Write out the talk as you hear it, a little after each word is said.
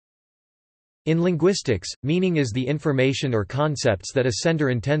In linguistics, meaning is the information or concepts that a sender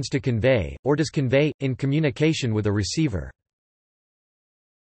intends to convey, or does convey, in communication with a receiver.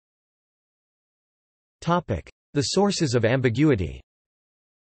 The sources of ambiguity.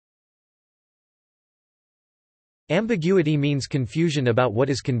 Ambiguity means confusion about what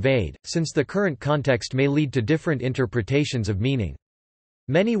is conveyed, since the current context may lead to different interpretations of meaning.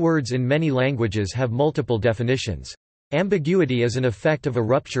 Many words in many languages have multiple definitions. Ambiguity is an effect of a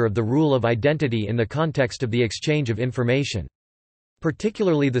rupture of the rule of identity in the context of the exchange of information.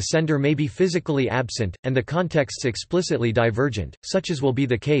 Particularly, the sender may be physically absent, and the contexts explicitly divergent, such as will be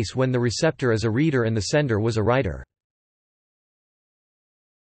the case when the receptor is a reader and the sender was a writer.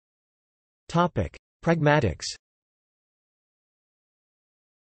 Pragmatics.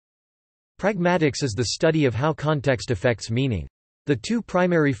 Pragmatics is the study of how context affects meaning. The two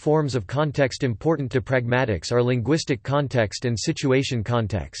primary forms of context important to pragmatics are linguistic context and situation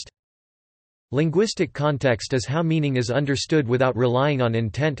context. Linguistic context is how meaning is understood without relying on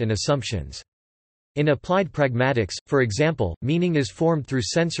intent and assumptions. In applied pragmatics, for example, meaning is formed through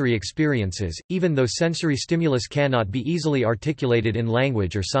sensory experiences, even though sensory stimulus cannot be easily articulated in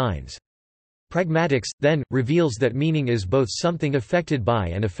language or signs. Pragmatics, then, reveals that meaning is both something affected by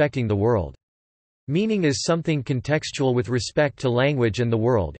and affecting the world. Meaning is something contextual with respect to language and the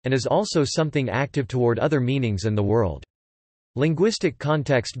world, and is also something active toward other meanings and the world. Linguistic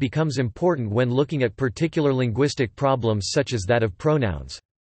context becomes important when looking at particular linguistic problems such as that of pronouns.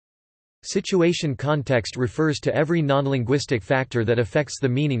 Situation context refers to every non-linguistic factor that affects the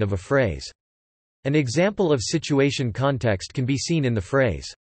meaning of a phrase. An example of situation context can be seen in the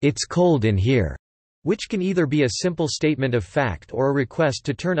phrase, "It's cold in here," which can either be a simple statement of fact or a request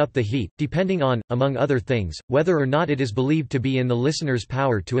to turn up the heat, depending on, among other things, whether or not it is believed to be in the listener's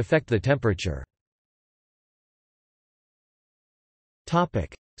power to affect the temperature.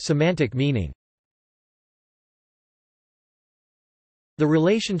 Semantic meaning. The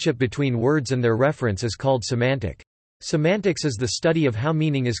relationship between words and their reference is called semantic. Semantics is the study of how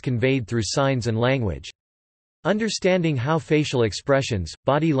meaning is conveyed through signs and language. Understanding how facial expressions,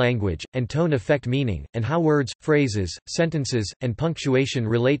 body language, and tone affect meaning, and how words, phrases, sentences, and punctuation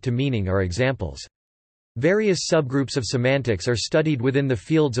relate to meaning are examples. Various subgroups of semantics are studied within the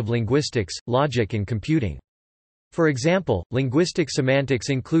fields of linguistics, logic and computing. For example, linguistic semantics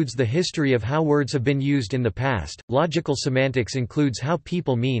includes the history of how words have been used in the past, logical semantics includes how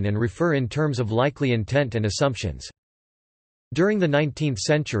people mean and refer in terms of likely intent and assumptions. During the 19th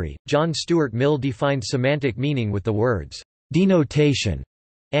century, John Stuart Mill defined semantic meaning with the words, "denotation"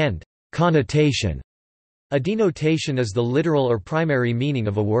 and "connotation." A denotation is the literal or primary meaning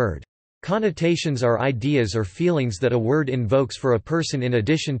of a word. Connotations are ideas or feelings that a word invokes for a person in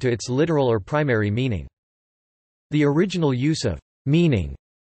addition to its literal or primary meaning. The original use of "meaning"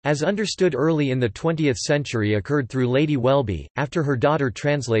 as understood early in the 20th century occurred through Lady Welby, after her daughter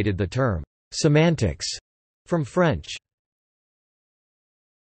translated the term "semantics" from French.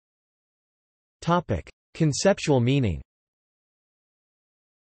 Conceptual meaning.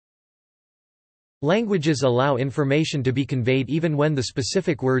 Languages allow information to be conveyed even when the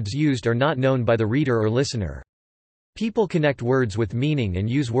specific words used are not known by the reader or listener. People connect words with meaning and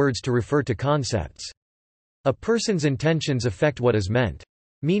use words to refer to concepts. A person's intentions affect what is meant.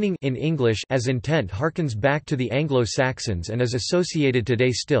 Meaning in English as intent harkens back to the Anglo-Saxons and is associated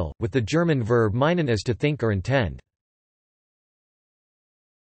today still, with the German verb meinen as to think or intend.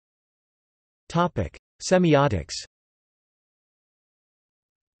 Semiotics.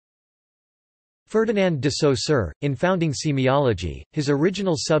 Ferdinand de Saussure, in founding semiology, his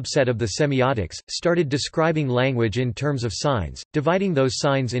original subset of the semiotics, started describing language in terms of signs, dividing those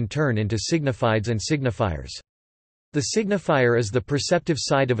signs in turn into signifieds and signifiers. The signifier is the perceptive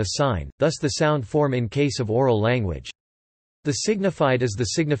side of a sign, thus the sound form in case of oral language. The signified is the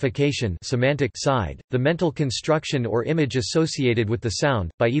signification semantic side, the mental construction or image associated with the sound,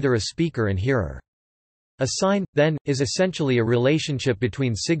 by either a speaker and hearer. A sign, then, is essentially a relationship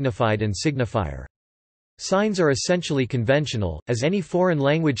between signified and signifier. Signs are essentially conventional, as any foreign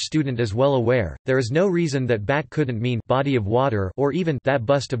language student is well aware. There is no reason that bat couldn't mean body of water or even that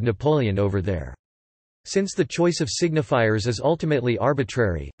bust of Napoleon over there. Since the choice of signifiers is ultimately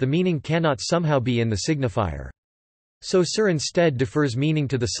arbitrary, the meaning cannot somehow be in the signifier. Saussure instead defers meaning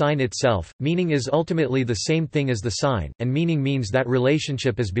to the sign itself. Meaning is ultimately the same thing as the sign, and meaning means that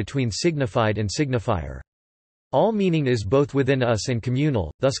relationship is between signified and signifier. All meaning is both within us and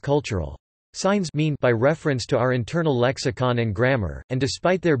communal, thus cultural. Signs mean by reference to our internal lexicon and grammar, and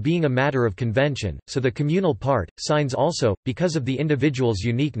despite their being a matter of convention, so the communal part, signs also, because of the individual's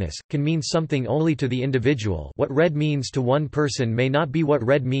uniqueness, can mean something only to the individual. What red means to one person may not be what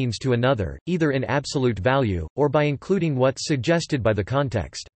red means to another, either in absolute value, or by including what's suggested by the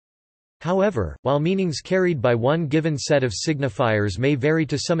context. However, while meanings carried by one given set of signifiers may vary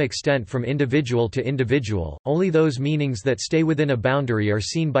to some extent from individual to individual, only those meanings that stay within a boundary are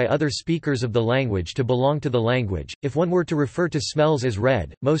seen by other speakers of the language to belong to the language. If one were to refer to smells as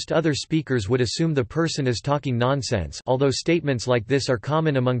red, most other speakers would assume the person is talking nonsense, although statements like this are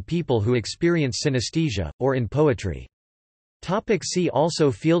common among people who experience synesthesia, or in poetry. See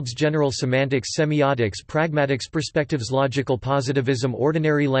also: Fields, general semantics, semiotics, pragmatics, perspectives, logical positivism,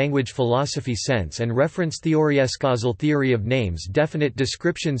 ordinary language philosophy, sense and reference theory, causal theory of names, definite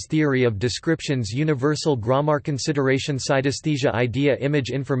descriptions, theory of descriptions, universal grammar, consideration, synesthesia, idea, image,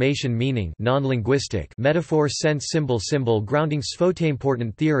 information, meaning, non-linguistic, metaphor, sense, symbol, grounding,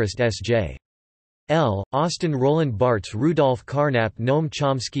 important theorist S.J. L. Austin, Roland Barthes, Rudolf Carnap, Noam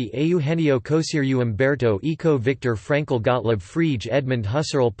Chomsky, Eugenio Cosiriu, Umberto Eco, Viktor Frankl, Gottlieb Frege, Edmund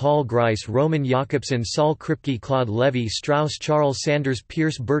Husserl, Paul Grice, Roman Jakobson, Saul Kripke, Claude Lévi Strauss, Charles Sanders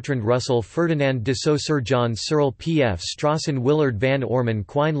Peirce, Bertrand Russell, Ferdinand de Saussure, John Searle, P.F. Strawson, Willard van Orman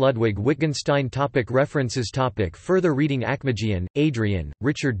Quine, Ludwig Wittgenstein. References. Further reading: Akhmadjian, Adrian,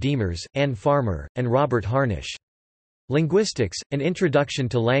 Richard Diemers, Anne Farmer, and Robert Harnish. Linguistics, An Introduction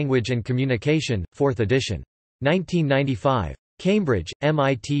to Language and Communication, 4th edition. 1995. Cambridge,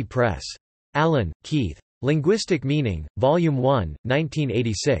 MIT Press. Allen, Keith. Linguistic Meaning, Volume 1,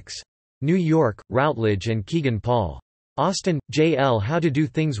 1986. New York, Routledge and Kegan Paul. Austin, J. L. How to Do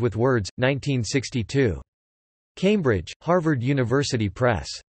Things with Words, 1962. Cambridge, Harvard University Press.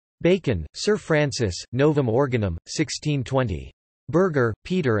 Bacon, Sir Francis, Novum Organum, 1620. Berger,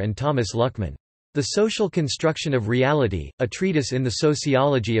 Peter and Thomas Luckman. The Social Construction of Reality, A Treatise in the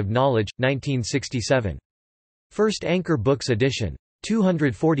Sociology of Knowledge, 1967. First Anchor Books edition.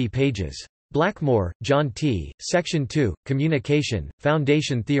 240 pages. Blackmore, John T., Section 2, Communication,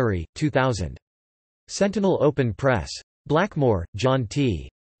 Foundation Theory, 2000. Sentinel Open Press. Blackmore, John T.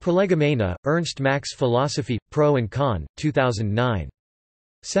 Prolegomena, Ernst Mach's Philosophy, Pro and Con, 2009.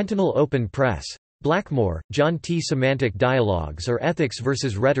 Sentinel Open Press. Blackmore, John T. Semantic Dialogues or Ethics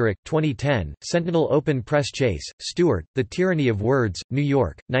versus Rhetoric, 2010, Sentinel Open Press. Chase, Stuart, The Tyranny of Words, New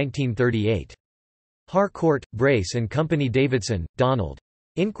York, 1938. Harcourt, Brace and Company. Davidson, Donald.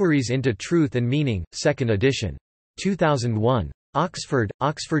 Inquiries into Truth and Meaning, 2nd edition. 2001. Oxford,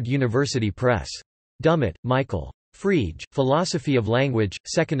 Oxford University Press. Dummett, Michael. Frege, Philosophy of Language,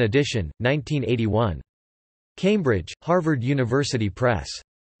 2nd edition, 1981. Cambridge, Harvard University Press.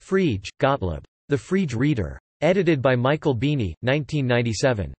 Frege, Gottlieb. The Frege Reader. Edited by Michael Beanie,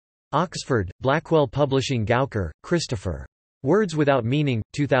 1997. Oxford, Blackwell Publishing. Gowker, Christopher. Words Without Meaning,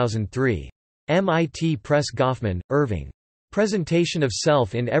 2003. MIT Press. Goffman, Irving. Presentation of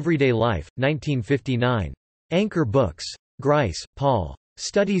Self in Everyday Life, 1959. Anchor Books. Grice, Paul.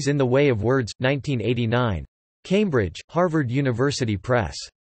 Studies in the Way of Words, 1989. Cambridge, Harvard University Press.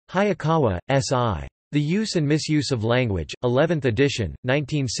 Hayakawa, S.I. The Use and Misuse of Language, 11th edition,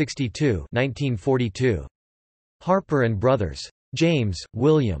 1962-1942. Harper and Brothers. James,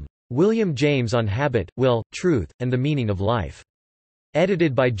 William. William James on Habit, Will, Truth, and the Meaning of Life.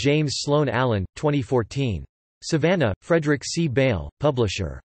 Edited by James Sloan Allen, 2014. Savannah, Frederick C. Bale,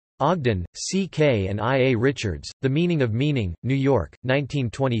 publisher. Ogden, C. K. and I. A. Richards, The Meaning of Meaning, New York,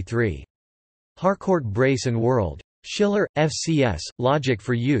 1923. Harcourt, Brace and World. Schiller, F.C.S., Logic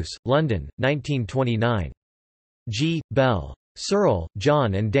for Use, London, 1929. G. Bell. Searle,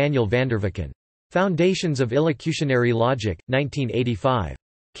 John and Daniel Vanderviken. Foundations of Illocutionary Logic, 1985.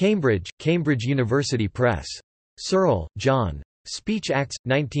 Cambridge, Cambridge University Press. Searle, John. Speech Acts,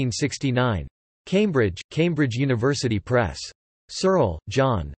 1969. Cambridge, Cambridge University Press. Searle,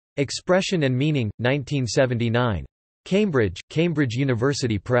 John. Expression and Meaning, 1979. Cambridge, Cambridge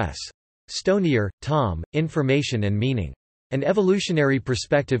University Press. Stonier, Tom, Information and Meaning. An Evolutionary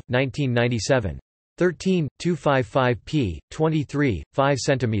Perspective, 1997. 13, 255p, 23, 5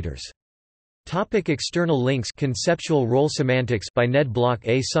 cm. External links. Conceptual Role Semantics by Ned Block.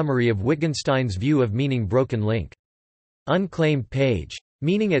 A summary of Wittgenstein's view of meaning. Broken link. Unclaimed page.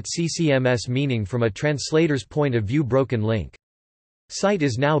 Meaning at CCMS. Meaning from a translator's point of view. Broken link. Site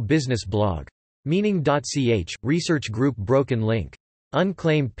is now business blog. Meaning.ch, research group. Broken link.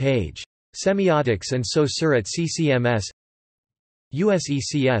 Unclaimed page. Semiotics and Saussure at CCMS.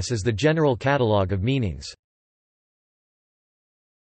 USECS is the general catalogue of meanings.